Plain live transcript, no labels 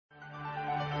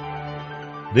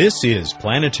This is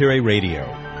Planetary Radio.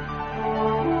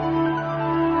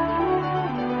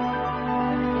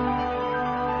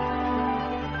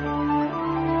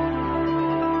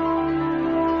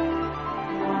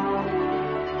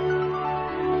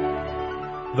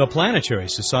 The Planetary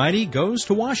Society goes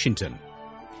to Washington.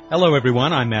 Hello,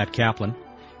 everyone. I'm Matt Kaplan.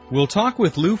 We'll talk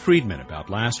with Lou Friedman about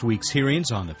last week's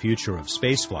hearings on the future of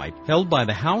spaceflight held by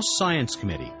the House Science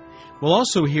Committee. We'll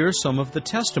also hear some of the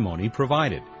testimony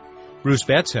provided. Bruce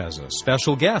Betts has a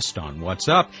special guest on What's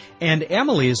Up, and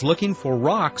Emily is looking for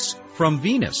rocks from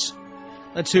Venus.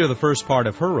 Let's hear the first part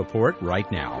of her report right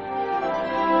now.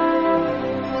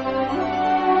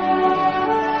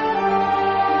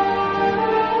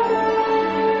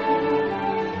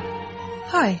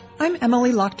 Hi, I'm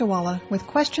Emily Lakdawala with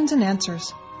questions and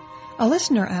answers. A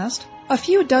listener asked, a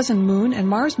few dozen Moon and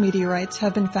Mars meteorites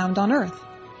have been found on Earth.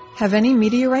 Have any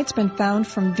meteorites been found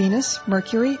from Venus,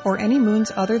 Mercury, or any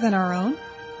moons other than our own?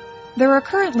 There are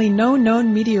currently no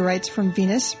known meteorites from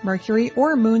Venus, Mercury,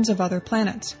 or moons of other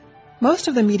planets. Most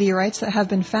of the meteorites that have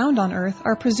been found on Earth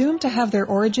are presumed to have their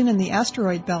origin in the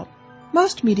asteroid belt.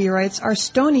 Most meteorites are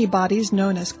stony bodies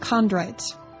known as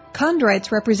chondrites.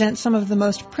 Chondrites represent some of the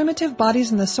most primitive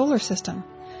bodies in the solar system.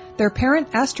 Their parent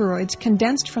asteroids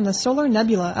condensed from the solar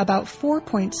nebula about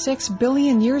 4.6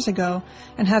 billion years ago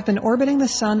and have been orbiting the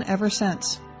Sun ever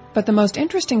since. But the most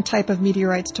interesting type of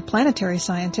meteorites to planetary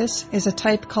scientists is a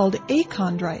type called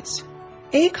achondrites.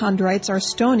 Achondrites are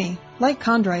stony, like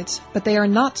chondrites, but they are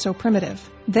not so primitive.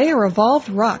 They are evolved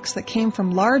rocks that came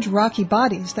from large rocky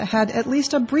bodies that had at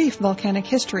least a brief volcanic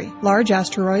history, large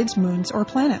asteroids, moons, or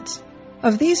planets.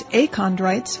 Of these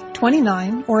achondrites,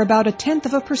 29, or about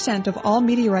 0.1% of all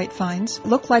meteorite finds,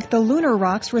 look like the lunar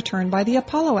rocks returned by the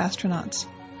Apollo astronauts.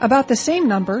 About the same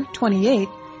number, 28,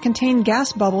 contain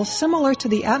gas bubbles similar to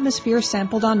the atmosphere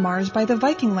sampled on Mars by the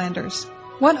Viking landers.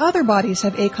 What other bodies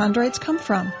have achondrites come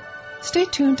from? Stay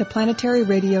tuned to Planetary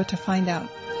Radio to find out.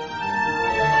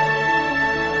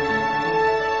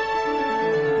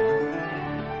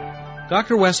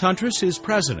 Dr. Wes Huntress is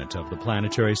president of the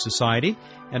Planetary Society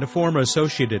and a former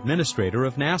associate administrator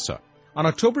of NASA. On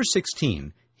October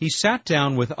 16, he sat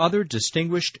down with other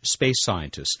distinguished space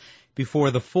scientists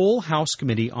before the full House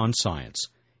Committee on Science.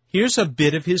 Here's a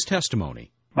bit of his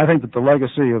testimony. I think that the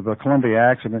legacy of the Columbia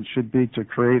accident should be to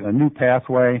create a new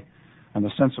pathway and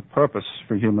a sense of purpose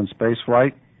for human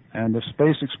spaceflight. And if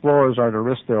space explorers are to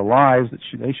risk their lives,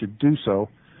 they should do so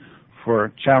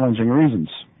for challenging reasons,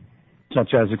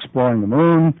 such as exploring the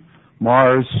Moon,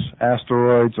 Mars,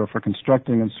 asteroids, or for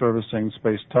constructing and servicing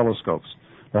space telescopes.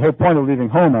 The whole point of leaving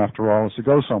home, after all, is to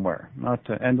go somewhere, not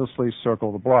to endlessly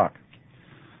circle the block.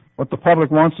 What the public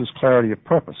wants is clarity of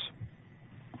purpose.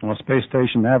 A space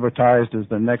station advertised as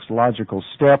the next logical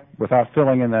step without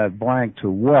filling in that blank to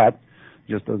what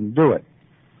just doesn't do it.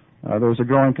 There's a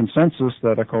growing consensus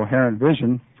that a coherent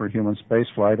vision for human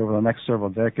spaceflight over the next several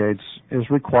decades is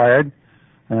required,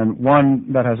 and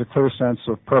one that has a clear sense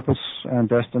of purpose and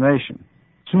destination.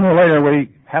 Sooner or later, we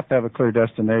have to have a clear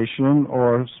destination,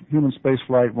 or human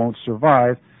spaceflight won't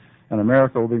survive, and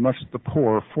America will be much the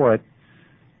poorer for it.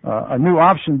 A new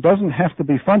option doesn't have to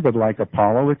be funded like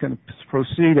Apollo. It can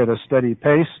proceed at a steady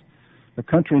pace. The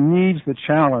country needs the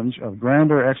challenge of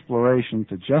grander exploration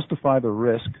to justify the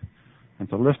risk and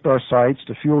to lift our sights,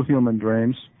 to fuel human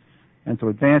dreams, and to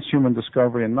advance human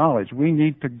discovery and knowledge. We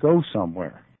need to go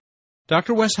somewhere.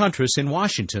 Dr. Wes Huntress in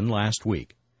Washington last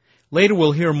week. Later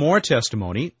we'll hear more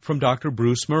testimony from Dr.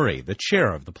 Bruce Murray, the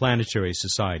chair of the Planetary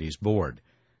Society's board.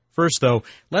 First, though,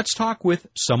 let's talk with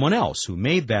someone else who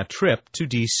made that trip to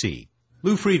D.C.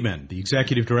 Lou Friedman, the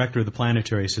executive director of the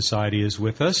Planetary Society, is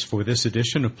with us for this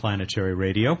edition of Planetary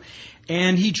Radio,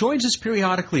 and he joins us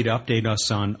periodically to update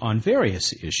us on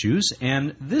various issues,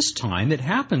 and this time it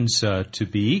happens to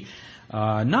be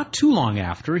not too long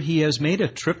after he has made a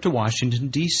trip to Washington,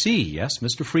 D.C. Yes,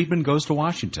 Mr. Friedman goes to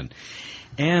Washington.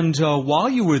 And while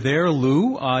you were there,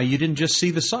 Lou, you didn't just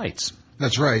see the sights.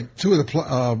 That's right. Two of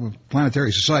the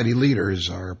Planetary Society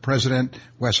leaders, our president,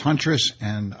 Wes Huntress,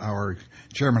 and our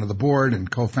chairman of the board and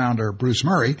co-founder, Bruce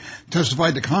Murray,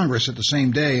 testified to Congress at the same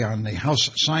day on the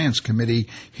House Science Committee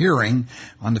hearing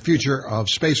on the future of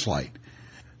spaceflight.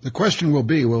 The question will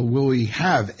be, will we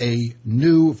have a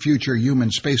new future human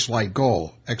spaceflight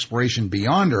goal, exploration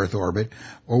beyond Earth orbit,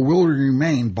 or will we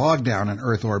remain bogged down in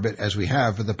Earth orbit as we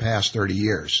have for the past 30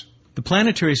 years? The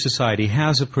Planetary Society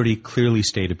has a pretty clearly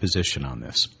stated position on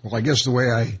this. Well, I guess the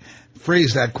way I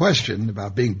phrased that question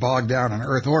about being bogged down in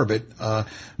Earth orbit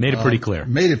made it pretty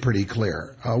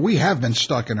clear. We have been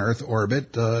stuck in Earth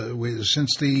orbit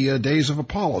since the days of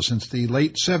Apollo, since the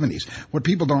late 70s. What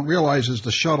people don't realize is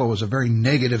the shuttle was a very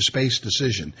negative space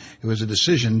decision. It was a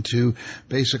decision to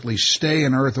basically stay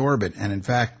in Earth orbit, and in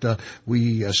fact,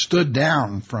 we stood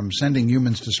down from sending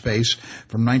humans to space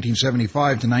from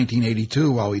 1975 to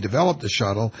 1982 while we developed the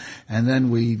shuttle, and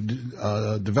then we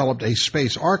developed a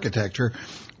space architecture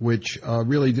which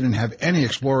really didn't have any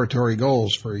exploratory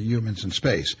goals for humans in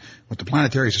space. What the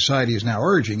Planetary Society is now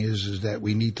urging is that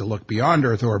we need to look beyond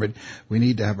Earth orbit. We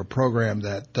need to have a program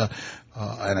that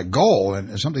and a goal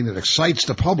and something that excites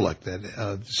the public,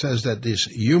 that says that this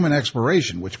human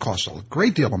exploration, which costs a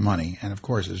great deal of money and, of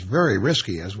course, is very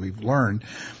risky, as we've learned,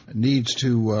 needs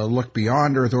to look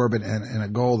beyond Earth orbit and a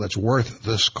goal that's worth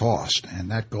this cost.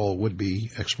 And that goal would be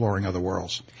exploring other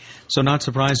worlds. So not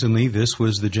surprisingly, this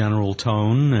was the general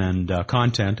tone and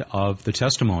content of the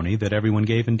testimony that everyone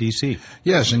gave in D.C.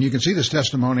 Yes, and you can see this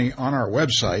testimony on our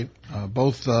website.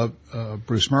 Both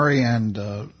Bruce Murray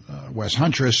and Wes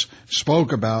Huntress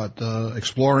spoke about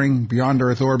exploring beyond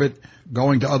Earth orbit.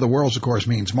 Going to other worlds, of course,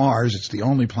 means Mars. It's the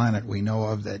only planet we know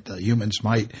of that humans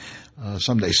might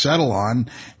someday settle on.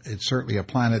 It's certainly a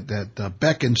planet that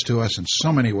beckons to us in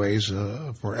so many ways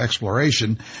for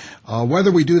exploration.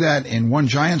 Whether we do that in one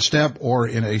giant step or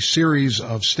in a series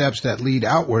of steps that lead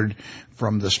outward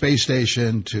from the space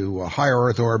station to a higher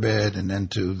Earth orbit and then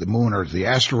to the moon or to the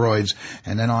asteroids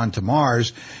and then on to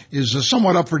Mars is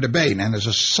somewhat up for debate and is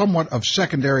a somewhat of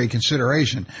secondary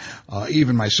consideration.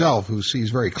 Even myself, who sees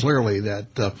very clearly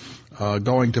that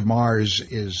going to Mars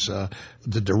is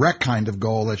the direct kind of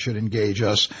goal that should engage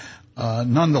us,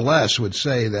 nonetheless would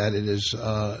say that it is,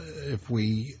 if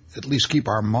we at least keep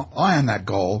our eye on that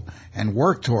goal and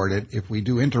work toward it, if we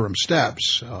do interim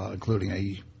steps, including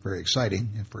a very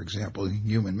exciting, for example,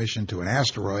 human mission to an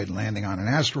asteroid, landing on an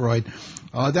asteroid,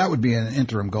 that would be an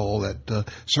interim goal that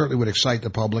certainly would excite the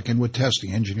public and would test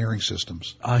the engineering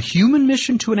systems. A human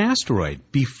mission to an asteroid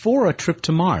before a trip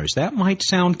to Mars, that might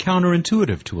sound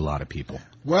counterintuitive to a lot of people.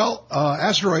 Well,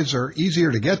 asteroids are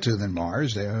easier to get to than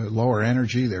Mars. They're lower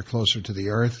energy. They're closer to the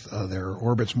Earth. Their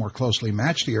orbits more closely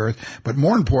match the Earth. But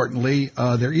more importantly,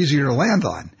 they're easier to land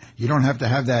on. You don't have to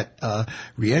have that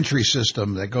reentry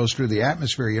system that goes through the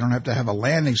atmosphere. You don't have to have a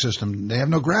landing system. They have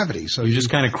no gravity. So you just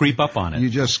kind of creep up on it. You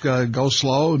just go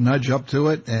slow, nudge up to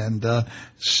it, and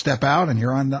step out, and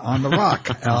you're on the rock.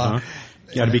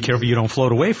 You got to be careful you don't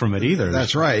float away from it either.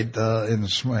 That's right. And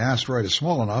the asteroid is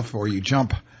small enough, or you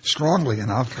jump strongly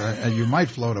enough, and you might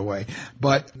float away.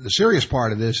 But the serious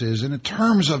part of this is, in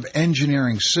terms of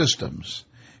engineering systems,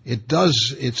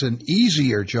 it's an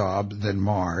easier job than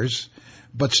Mars,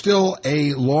 but still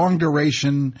a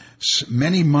long-duration,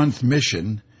 many-month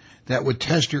mission that would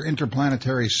test your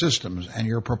interplanetary systems and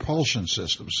your propulsion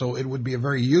systems. So it would be a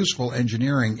very useful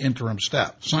engineering interim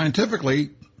step. Scientifically,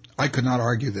 I could not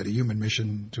argue that a human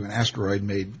mission to an asteroid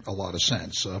made a lot of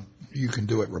sense. You can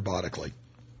do it robotically.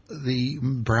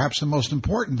 Perhaps the most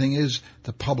important thing is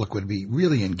the public would be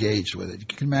really engaged with it. You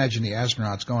can imagine the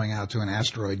astronauts going out to an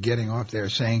asteroid, getting off there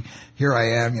saying, here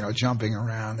I am, jumping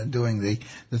around and doing the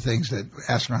things that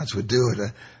astronauts would do at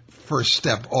a first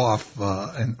step off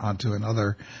and onto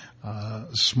another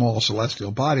small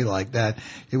celestial body like that.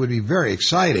 It would be very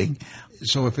exciting.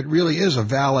 So if it really is a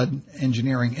valid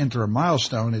engineering interim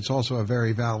milestone, it's also a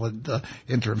very valid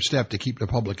interim step to keep the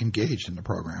public engaged in the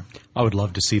program. I would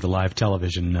love to see the live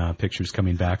television pictures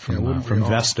coming back from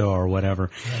Vesta or whatever.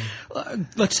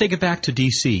 Let's take it back to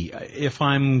D.C. If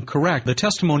I'm correct, the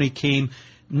testimony came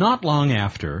not long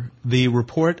after the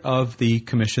report of the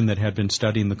commission that had been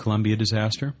studying the Columbia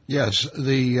disaster? Yes,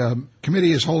 the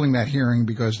committee is holding that hearing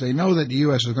because they know that the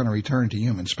U.S. is going to return to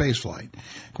human spaceflight.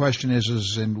 The question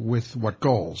is with what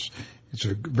goals? It's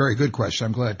a very good question.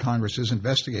 I'm glad Congress is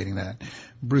investigating that.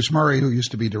 Bruce Murray, who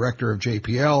used to be director of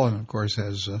JPL and, of course,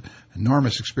 has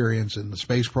enormous experience in the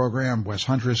space program, Wes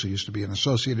Huntress, who used to be an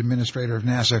associate administrator of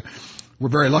NASA. We're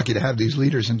very lucky to have these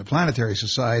leaders in the Planetary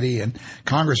Society, and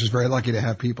Congress is very lucky to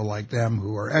have people like them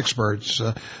who are experts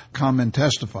come and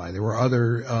testify. There were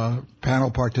other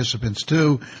panel participants,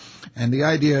 too, and the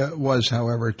idea was,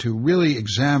 however, to really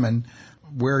examine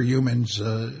where humans,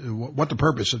 what the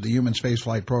purpose of the human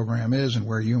spaceflight program is and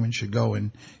where humans should go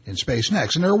in space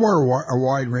next. And there were a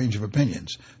wide range of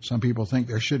opinions. Some people think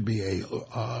there should be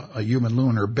a human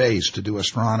lunar base to do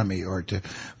astronomy or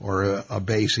a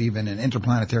base even in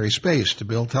interplanetary space to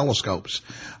build telescopes.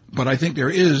 But I think there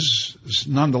is,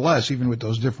 nonetheless, even with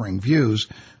those differing views,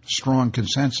 strong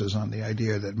consensus on the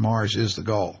idea that Mars is the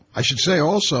goal. I should say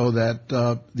also that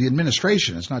the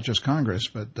administration, it's not just Congress,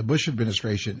 but the Bush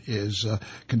administration is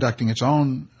conducting its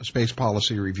own space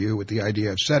policy review with the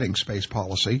idea of setting space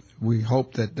policy. We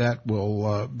hope that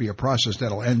will be a process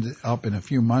that will end up in a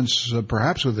few months,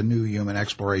 perhaps with a new human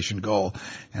exploration goal.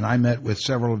 And I met with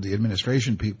several of the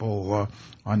administration people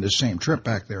on this same trip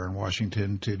back there in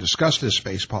Washington to discuss this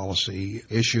space policy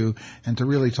issue and to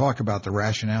really talk about the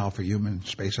rationale for human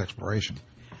space exploration.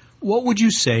 What would you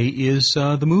say is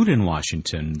the mood in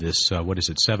Washington this,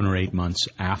 7 or 8 months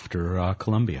after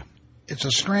Columbia? It's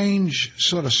a strange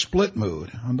sort of split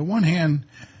mood. On the one hand,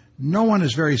 no one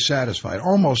is very satisfied.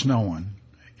 Almost no one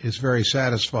is very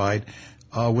satisfied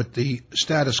with the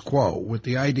status quo, with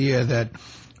the idea that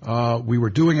we were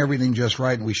doing everything just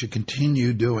right and we should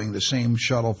continue doing the same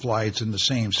shuttle flights and the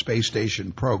same space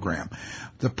station program.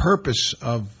 The purpose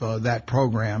of that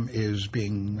program is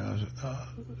being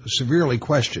severely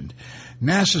questioned.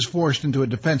 NASA's forced into a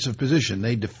defensive position.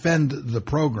 They defend the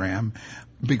program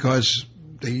because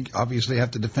they obviously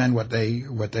have to defend what they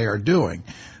are doing.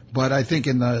 But I think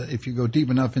if you go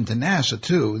deep enough into NASA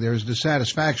too, there's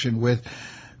dissatisfaction with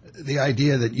the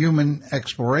idea that human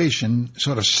exploration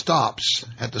sort of stops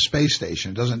at the space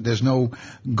station. There's no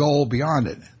goal beyond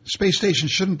it. Space station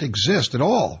shouldn't exist at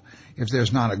all if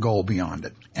there's not a goal beyond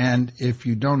it. And if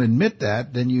you don't admit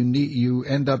that, then you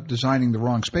end up designing the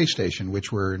wrong space station,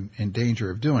 which we're in danger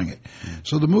of doing it.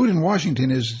 So the mood in Washington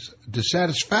is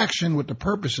dissatisfaction with the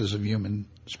purposes of human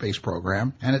space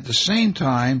program, and at the same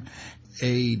time,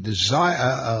 a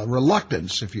desire, a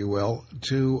reluctance, if you will,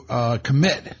 to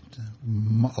commit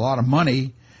a lot of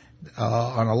money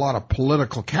on a lot of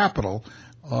political capital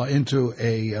into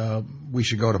we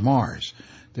should go to Mars.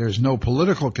 There's no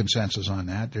political consensus on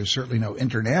that. There's certainly no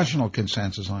international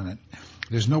consensus on it.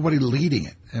 There's nobody leading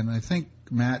it. And I think,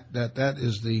 Matt, that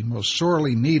is the most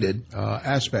sorely needed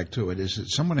aspect to it, is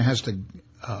that someone has to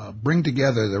bring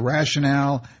together the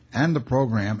rationale and the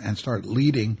program and start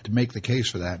leading to make the case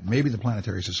for that. Maybe the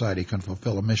Planetary Society can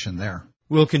fulfill a mission there.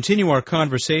 We'll continue our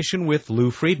conversation with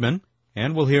Lou Friedman,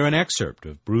 and we'll hear an excerpt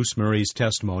of Bruce Murray's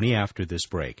testimony after this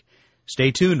break.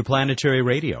 Stay tuned to Planetary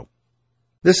Radio.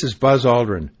 This is Buzz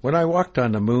Aldrin. When I walked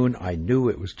on the moon, I knew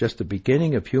it was just the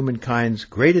beginning of humankind's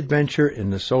great adventure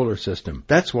in the solar system.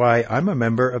 That's why I'm a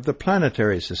member of the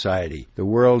Planetary Society, the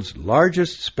world's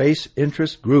largest space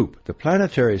interest group. The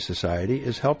Planetary Society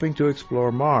is helping to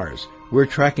explore Mars. We're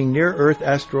tracking near-Earth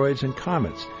asteroids and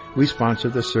comets. We sponsor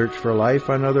the search for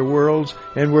life on other worlds,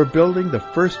 and we're building the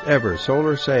first-ever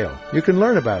solar sail. You can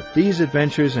learn about these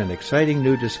adventures and exciting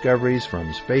new discoveries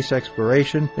from space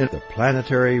exploration in the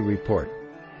Planetary Report.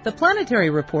 The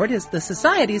Planetary Report is the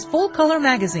Society's full-color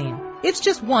magazine. It's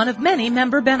just one of many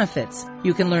member benefits.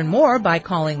 You can learn more by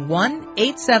calling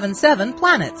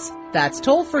 1-877-PLANETS. That's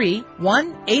toll-free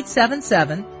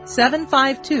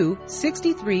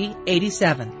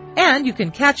 1-877-752-6387. And you can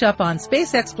catch up on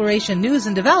space exploration news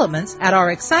and developments at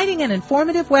our exciting and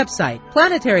informative website,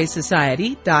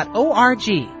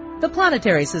 planetarySociety.org. The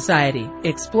Planetary Society,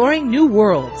 exploring new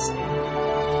worlds.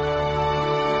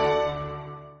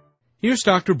 Here's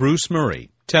Dr. Bruce Murray,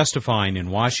 testifying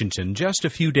in Washington just a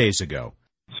few days ago.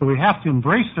 So we have to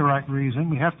embrace the right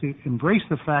reason. We have to embrace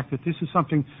the fact that this is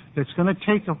something that's going to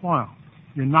take a while.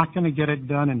 You're not going to get it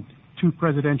done in 2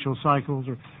 presidential cycles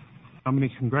or how many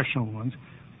congressional ones.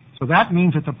 So that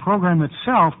means that the program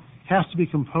itself has to be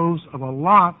composed of a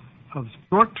lot of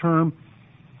short-term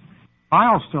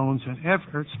milestones and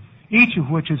efforts, each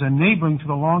of which is enabling to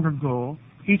the longer goal,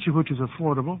 each of which is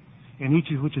affordable, and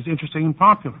each of which is interesting and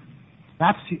popular.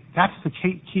 That's the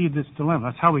key of this dilemma.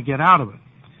 That's how we get out of it.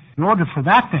 In order for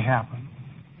that to happen,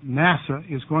 NASA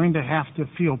is going to have to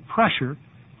feel pressure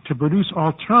to produce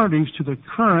alternatives to the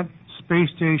current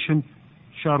space station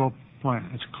shuttle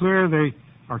plan. It's clear they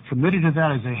are committed to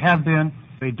that as they have been.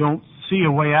 They don't see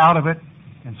a way out of it,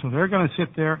 and so they're going to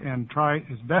sit there and try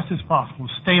as best as possible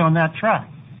to stay on that track.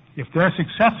 If they're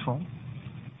successful,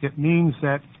 it means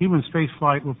that human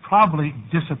spaceflight will probably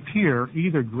disappear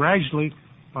either gradually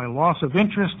by loss of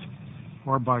interest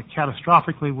or by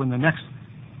catastrophically when the next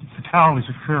fatalities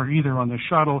occur either on the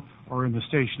shuttle or in the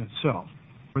station itself.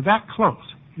 We're that close.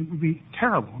 It would be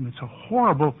terrible, and it's a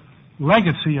horrible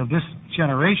legacy of this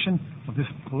generation, of this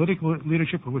political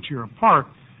leadership of which you're a part,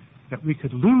 that we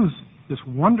could lose this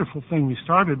wonderful thing we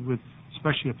started with,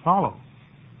 especially Apollo.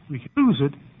 We could lose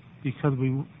it because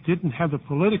we didn't have the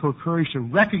political courage to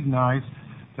recognize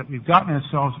that we've gotten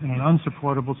ourselves in an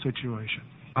unsupportable situation.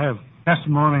 I have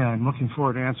testimony, and I'm looking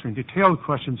forward to answering detailed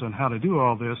questions on how to do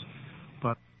all this,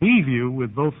 but I leave you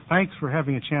with both thanks for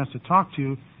having a chance to talk to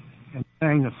you and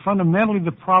saying that fundamentally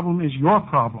the problem is your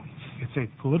problem. It's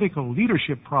a political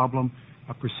leadership problem,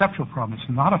 a perceptual problem. It's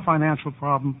not a financial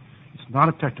problem. It's not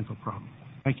a technical problem.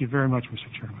 Thank you very much,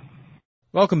 Mr. Chairman.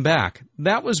 Welcome back.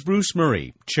 That was Bruce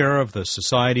Murray, chair of the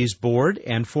Society's board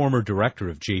and former director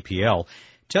of JPL,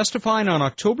 testifying on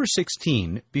October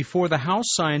 16 before the House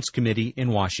Science Committee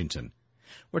in Washington.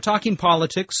 We're talking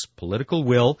politics, political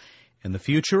will, and the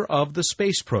future of the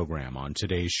space program on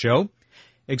today's show.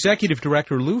 Executive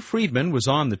Director Lou Friedman was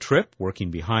on the trip,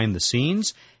 working behind the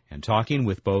scenes and talking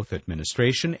with both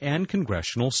administration and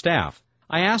congressional staff.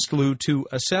 I asked Lou to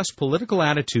assess political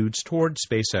attitudes toward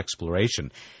space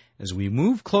exploration as we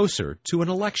move closer to an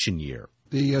election year.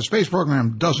 The space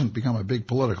program doesn't become a big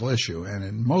political issue, and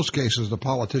in most cases the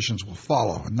politicians will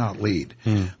follow and not lead.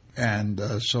 And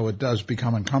so it does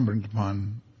become incumbent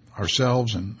upon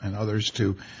ourselves and others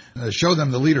to show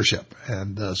them the leadership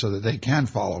and so that they can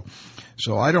follow.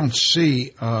 So I don't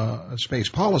see space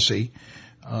policy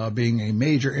being a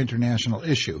major international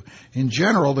issue. In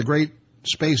general, the great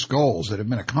space goals that have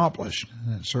been accomplished,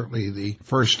 certainly the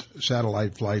first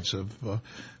satellite flights of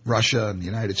Russia and the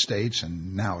United States,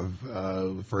 and now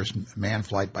the first manned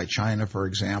flight by China, for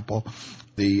example,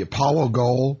 the Apollo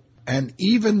goal, and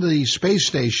even the space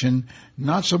station,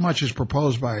 not so much as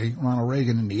proposed by Ronald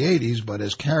Reagan in the 80s, but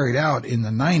as carried out in the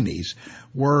 90s,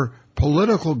 were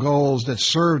political goals that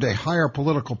served a higher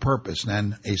political purpose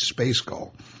than a space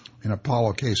goal. In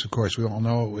Apollo case, of course, we all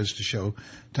know it was to show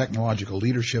technological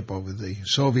leadership over the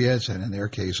Soviets and, in their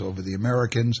case, over the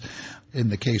Americans. In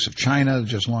the case of China,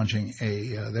 just launching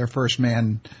their first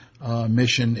manned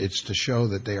mission, it's to show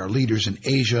that they are leaders in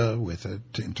Asia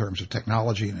in terms of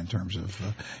technology and in terms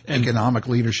of economic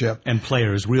leadership. And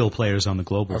real players on the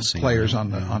global scene. Players on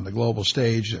the global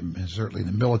stage, and certainly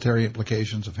the military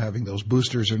implications of having those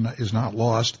boosters is not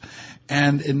lost.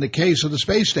 And in the case of the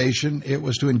space station, it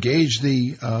was to engage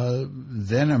the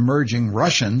then emerging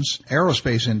Russians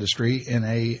aerospace industry in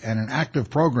an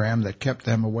active program that kept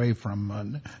them away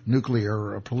from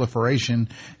nuclear proliferation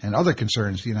and other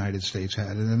concerns the United States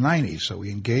had in the 90s. So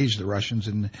we engaged the Russians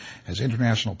as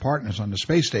international partners on the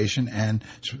space station, and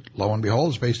lo and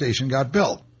behold, the space station got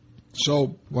built.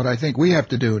 So what I think we have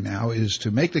to do now is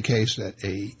to make the case that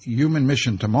a human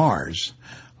mission to Mars,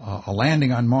 a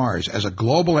landing on Mars, as a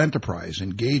global enterprise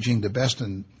engaging the best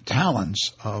in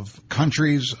talents of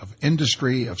countries, of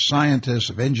industry, of scientists,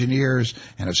 of engineers,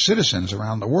 and of citizens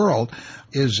around the world,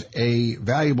 is a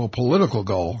valuable political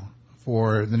goal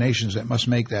for the nations that must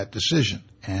make that decision.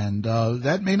 And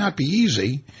that may not be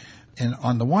easy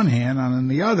on the one hand, and on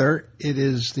the other, it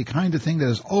is the kind of thing that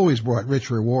has always brought rich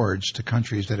rewards to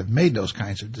countries that have made those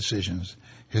kinds of decisions.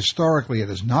 Historically, it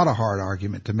is not a hard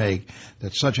argument to make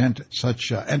that such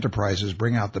enterprises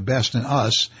bring out the best in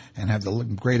us and have the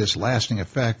greatest lasting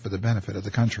effect for the benefit of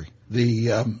the country.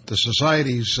 The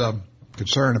Society's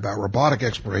concern about robotic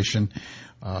exploration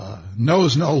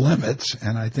knows no limits,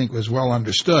 and I think was well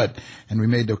understood, and we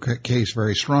made the case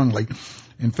very strongly.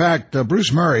 In fact,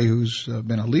 Bruce Murray, who's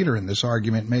been a leader in this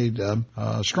argument, made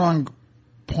a strong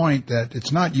point that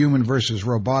it's not human versus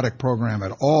robotic program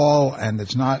at all, and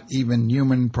it's not even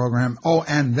human program,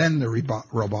 and then the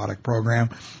robotic program.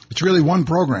 It's really one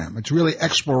program. It's really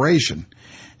exploration.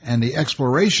 And the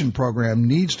exploration program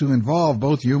needs to involve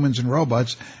both humans and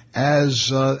robots as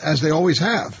they always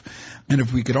have. And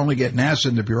if we could only get NASA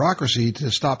and the bureaucracy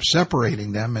to stop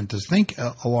separating them and to think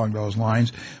along those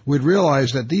lines, we'd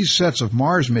realize that these sets of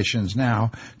Mars missions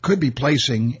now could be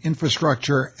placing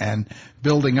infrastructure and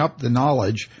building up the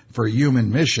knowledge for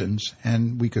human missions,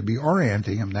 and we could be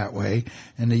orienting them that way.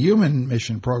 And the human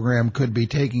mission program could be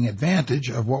taking advantage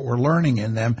of what we're learning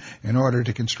in them in order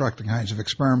to construct the kinds of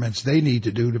experiments they need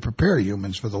to do to prepare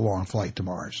humans for the long flight to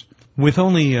Mars. With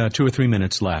only 2 or 3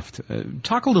 minutes left,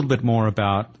 talk a little bit more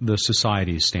about the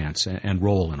Society's stance and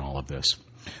role in all of this.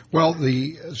 Well,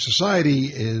 the Society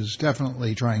is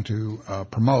definitely trying to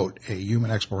promote a human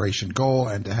exploration goal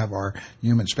and to have our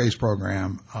human space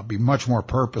program be much more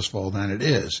purposeful than it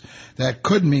is. That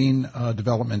could mean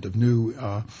development of new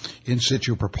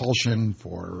in-situ propulsion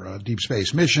for deep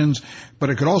space missions, but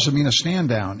it could also mean a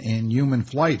stand-down in human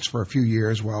flights for a few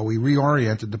years while we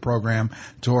reoriented the program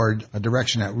toward a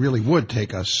direction that really would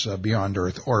take us beyond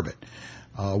Earth orbit.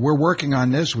 We're working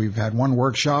on this. We've had one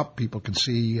workshop. People can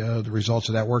see the results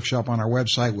of that workshop on our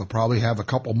website. We'll probably have a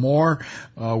couple more.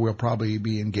 We'll probably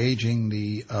be engaging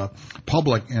the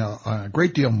public a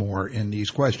great deal more in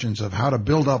these questions of how to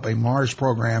build up a Mars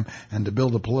program and to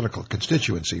build a political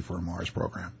constituency for a Mars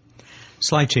program.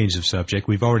 Slight change of subject.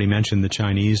 We've already mentioned the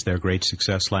Chinese, their great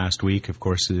success last week. Of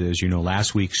course, as you know,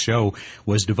 last week's show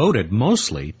was devoted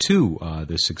mostly to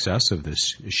the success of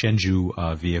this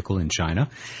Shenzhou vehicle in China.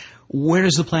 Where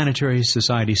does the Planetary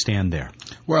Society stand there?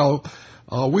 Well,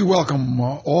 we welcome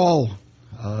all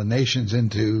nations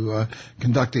into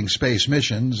conducting space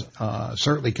missions,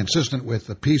 certainly consistent with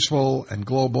the peaceful and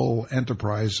global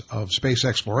enterprise of space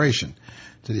exploration.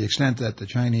 To the extent that the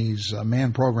Chinese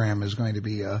manned program is going to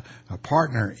be a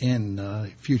partner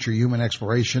in future human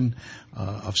exploration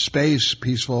of space,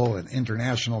 peaceful and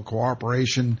international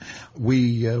cooperation,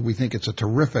 we think it's a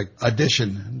terrific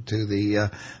addition to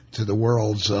the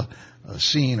world's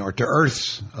scene, or to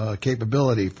Earth's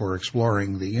capability for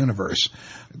exploring the universe.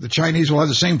 The Chinese will have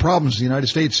the same problems the United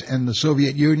States and the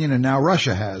Soviet Union and now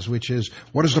Russia has, which is,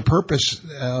 what is the purpose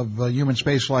of human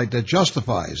spaceflight that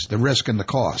justifies the risk and the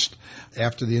cost?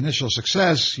 After the initial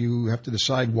success, you have to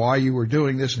decide why you were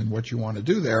doing this and what you want to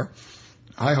do there.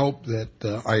 I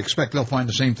expect they'll find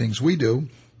the same things we do.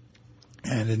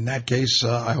 And in that case,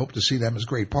 I hope to see them as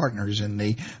great partners in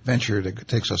the venture that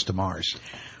takes us to Mars.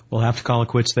 We'll have to call it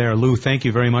quits there. Lou, thank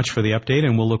you very much for the update,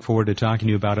 and we'll look forward to talking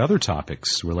to you about other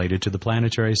topics related to the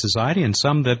Planetary Society and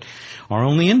some that are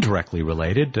only indirectly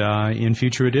related in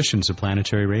future editions of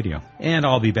Planetary Radio. And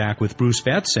I'll be back with Bruce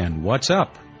Betts and What's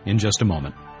Up in just a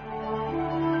moment.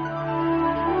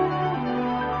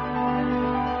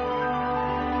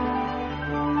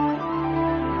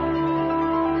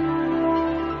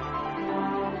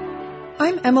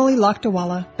 I'm Emily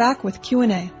Lakdawala, back with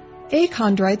Q&A.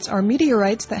 Achondrites are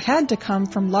meteorites that had to come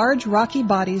from large rocky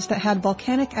bodies that had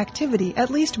volcanic activity at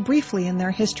least briefly in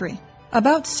their history.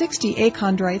 About 60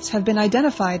 achondrites have been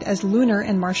identified as lunar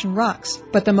and Martian rocks,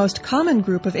 but the most common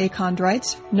group of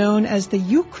achondrites, known as the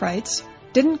eucrites,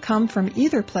 didn't come from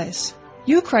either place.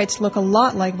 Eucrites look a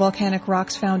lot like volcanic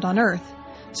rocks found on Earth,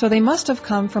 so they must have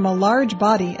come from a large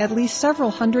body at least several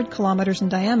hundred kilometers in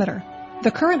diameter. The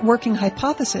current working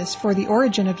hypothesis for the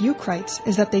origin of eucrites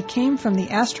is that they came from the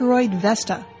asteroid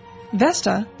Vesta.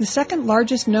 Vesta, the second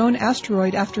largest known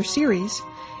asteroid after Ceres,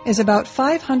 is about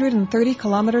 530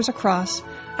 kilometers across,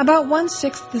 about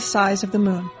 1/6 the size of the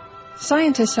Moon.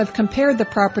 Scientists have compared the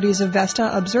properties of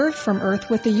Vesta observed from Earth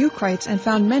with the eucrites and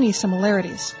found many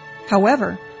similarities.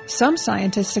 However, some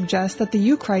scientists suggest that the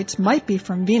eucrites might be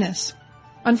from Venus.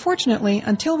 Unfortunately,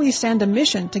 until we send a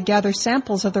mission to gather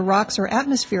samples of the rocks or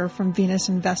atmosphere from Venus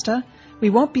and Vesta,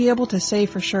 we won't be able to say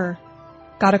for sure.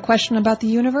 Got a question about the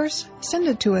universe? Send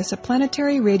it to us at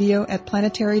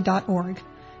planetaryradio@planetary.org.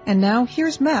 And now,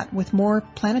 here's Matt with more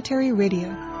Planetary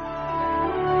Radio.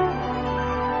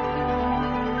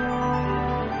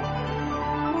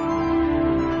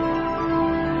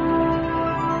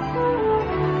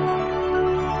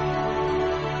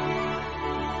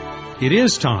 It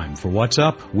is time for What's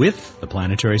Up with the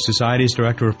Planetary Society's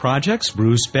Director of Projects,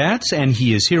 Bruce Betts, and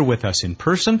he is here with us in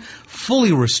person,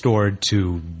 fully restored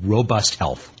to robust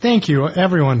health. Thank you,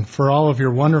 everyone, for all of your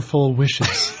wonderful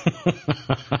wishes.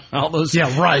 All those,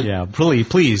 yeah, right. Yeah,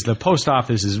 please, the post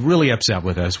office is really upset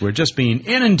with us. We're just being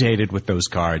inundated with those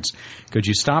cards. Could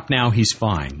you stop now? He's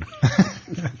fine.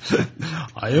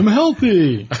 I am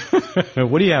healthy.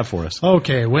 What do you have for us?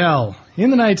 Okay, well, in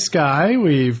the night sky,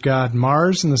 we've got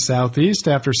Mars in the southeast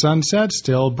after sunset,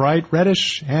 still bright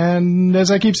reddish, and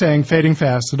as I keep saying, fading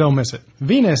fast, so don't miss it.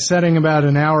 Venus setting about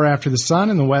an hour after the sun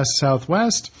in the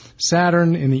west-southwest.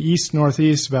 Saturn in the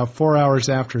east-northeast about 4 hours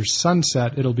after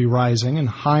sunset. It'll be rising and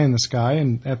high in the sky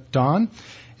and at dawn.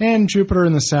 And Jupiter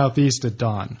in the southeast at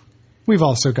dawn. We've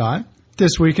also got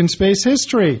This Week in Space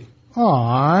History.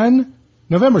 On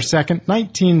November 2nd,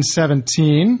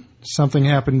 1917, something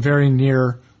happened very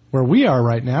near where we are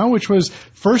right now, which was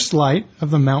first light of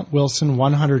the Mount Wilson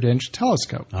 100-inch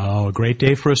telescope. Oh, a great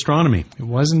day for astronomy. It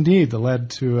was indeed. That led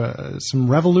to some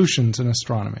revolutions in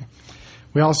astronomy.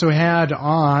 We also had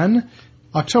on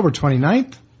October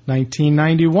 29th,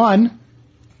 1991,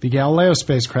 the Galileo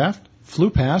spacecraft flew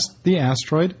past the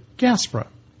asteroid Gaspra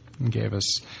and gave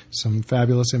us some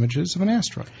fabulous images of an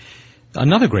asteroid.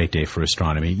 Another great day for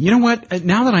astronomy. You know what?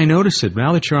 Now that I notice it,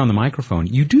 now that you're on the microphone,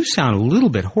 you do sound a little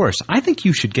bit hoarse. I think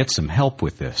you should get some help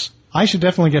with this. I should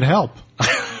definitely get help.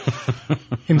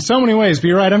 In so many ways. But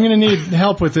you're right, I'm going to need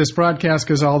help with this broadcast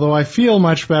because although I feel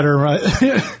much better, I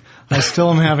still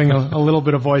am having a little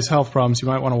bit of voice health problems. You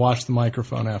might want to watch the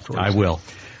microphone afterwards. I will.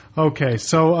 Okay,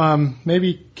 so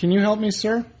maybe can you help me,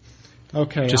 sir?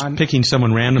 Okay. Just picking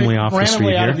someone randomly off the street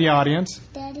randomly out here. of the audience.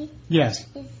 Daddy, Yes.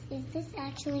 is this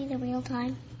actually the real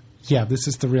time? Yeah, this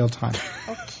is the real time.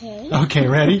 Okay. Okay,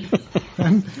 ready?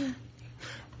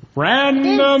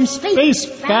 Random space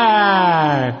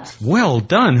fact. Well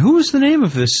done. Who's the name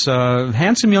of this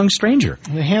handsome young stranger?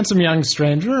 The handsome young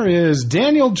stranger is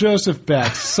Daniel Joseph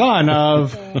Beck, son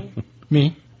of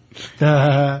me.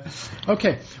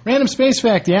 Okay. Random space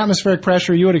fact. The atmospheric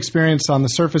pressure you would experience on the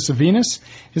surface of Venus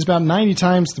is about 90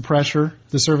 times the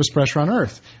surface pressure on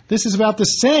Earth. This is about the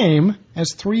same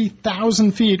as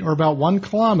 3,000 feet, or about 1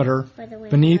 kilometer,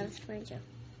 beneath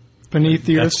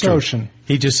the That's Earth's true. ocean.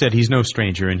 He just said he's no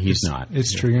stranger, and he's not.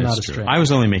 It's true. You're That's not a true. stranger. I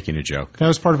was only making a joke. That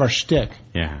was part of our shtick.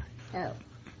 Yeah. Oh.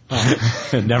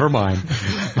 Never mind.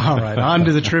 All right, on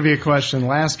to the trivia question.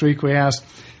 Last week we asked,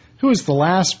 who is the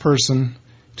last person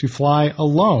to fly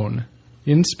alone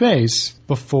in space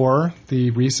before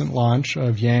the recent launch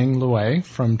of Yang Liwei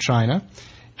from China?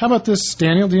 How about this,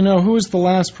 Daniel? Do you know who is the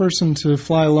last person to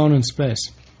fly alone in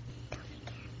space?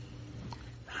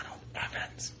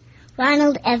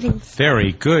 Ronald Evans.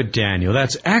 Very good, Daniel.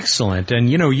 That's excellent. And,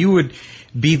 you would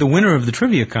be the winner of the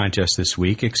trivia contest this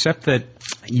week, except that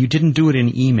you didn't do it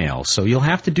in email. So you'll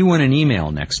have to do one in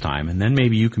email next time, and then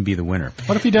maybe you can be the winner.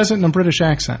 What if he does it in a British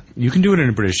accent? You can do it in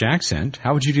a British accent.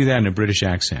 How would you do that in a British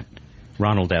accent?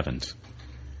 Ronald Evans.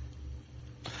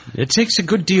 It takes a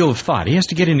good deal of thought. He has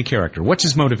to get into character. What's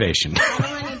his motivation? I don't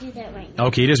want to do that right now.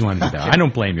 Okay, he doesn't want to do that. I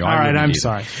don't blame you. All right, I'm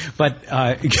sorry. But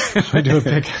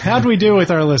How'd we do with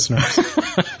our listeners?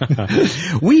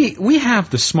 we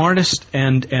have the smartest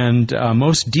and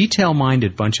most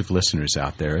detail-minded bunch of listeners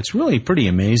out there. It's really pretty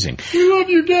amazing. We love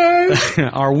you guys.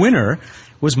 Our winner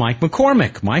was Mike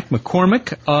McCormick. Mike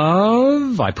McCormick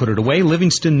of, I put it away,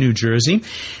 Livingston, New Jersey.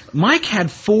 Mike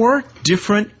had 4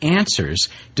 different answers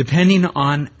depending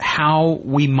on how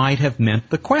we might have meant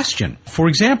the question. For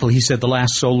example, he said the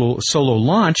last solo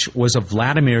launch was of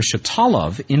Vladimir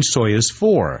Shatalov in Soyuz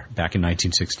 4 back in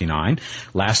 1969.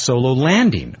 Last solo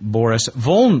landing, Boris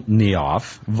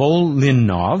Volynov.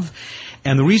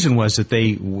 And the reason was that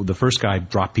the first guy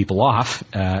dropped people off,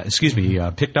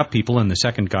 picked up people, and the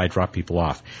second guy dropped people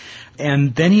off.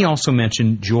 And then he also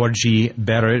mentioned Georgy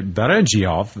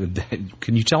Beregiov.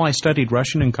 Can you tell I studied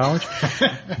Russian in college?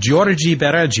 Georgy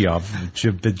Beregiov,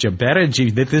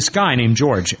 this guy named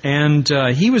George. And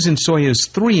he was in Soyuz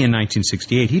 3 in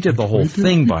 1968. He did the whole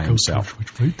thing by himself.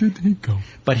 Which way did he go?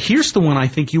 But here's the one I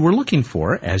think you were looking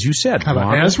for, as you said.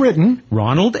 As written.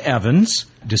 Ronald Evans,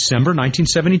 December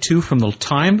 1972, from the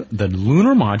time the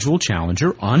Lunar Module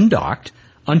Challenger undocked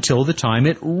until the time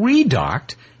it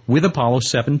redocked with Apollo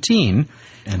 17.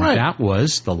 And that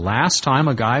was the last time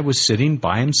a guy was sitting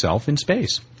by himself in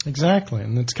space. Exactly.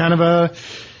 And it's kind of a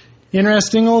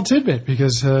interesting little tidbit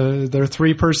because they're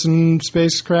 3-person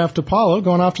spacecraft Apollo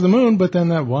going off to the moon, but then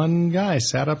that one guy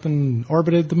sat up and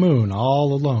orbited the moon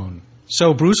all alone.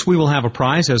 So, Bruce, we will have a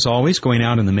prize, as always, going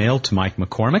out in the mail to Mike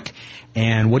McCormick.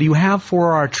 And what do you have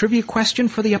for our trivia question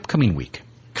for the upcoming week?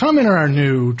 Come in our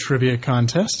new trivia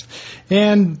contest,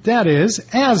 and that is,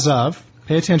 as of,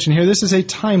 pay attention here, this is a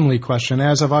timely question,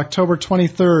 as of October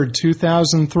 23rd,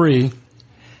 2003,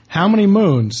 how many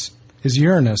moons is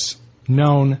Uranus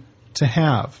known to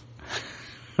have?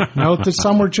 Note that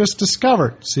some were just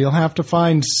discovered, so you'll have to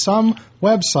find some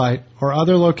website or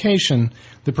other location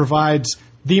that provides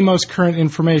the most current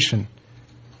information.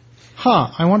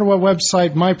 I wonder what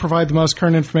website might provide the most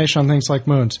current information on things like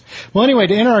moons. Well, anyway,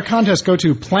 to enter our contest, go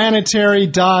to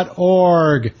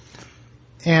planetary.org.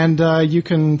 And you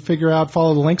can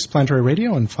follow the links, Planetary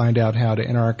Radio, and find out how to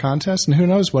enter our contest. And who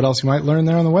knows what else you might learn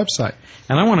there on the website.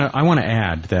 And I want to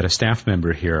add that a staff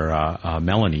member here,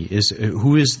 Melanie,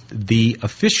 who is the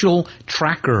official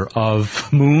tracker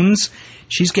of moons.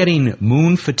 She's getting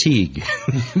moon fatigue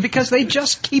because they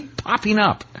just keep popping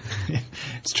up.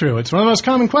 It's true. It's one of the most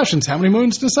common questions. How many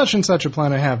moons does such and such a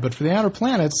planet have? But for the outer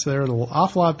planets, there are an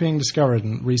awful lot being discovered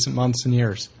in recent months and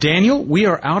years. Daniel, we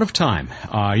are out of time.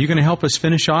 Are you going to help us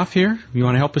finish off here? You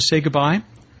want to help us say goodbye?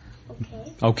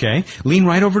 Okay. Lean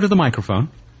right over to the microphone.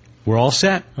 We're all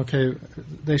set. Okay.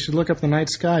 They should look up the night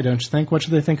sky, don't you think? What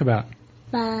should they think about?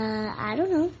 I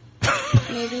don't know.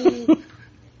 Maybe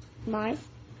Mars.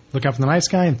 Look up in the night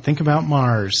sky and think about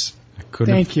Mars.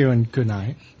 Thank you and good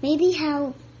night. Maybe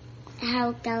how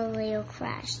Galileo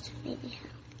crashed.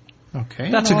 Okay.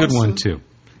 That's a good one, too.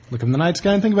 Look in the night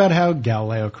sky and think about how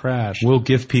Galileo crashed. We'll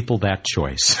give people that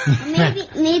choice. Maybe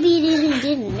it even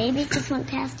didn't. Maybe it just went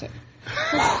past it.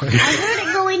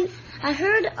 I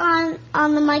heard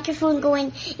on the microphone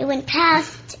going, it went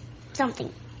past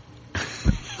something.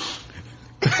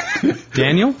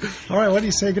 Daniel? All right, what do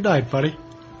you say? Good night, buddy.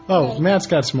 Oh, Matt's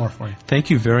got some more for you. Thank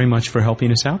you very much for helping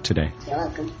us out today. You're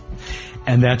welcome.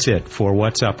 And that's it for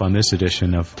What's Up on this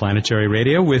edition of Planetary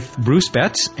Radio with Bruce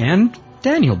Betts and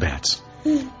Daniel Betts.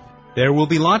 There will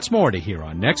be lots more to hear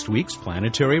on next week's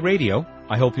Planetary Radio.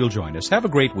 I hope you'll join us. Have a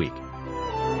great week.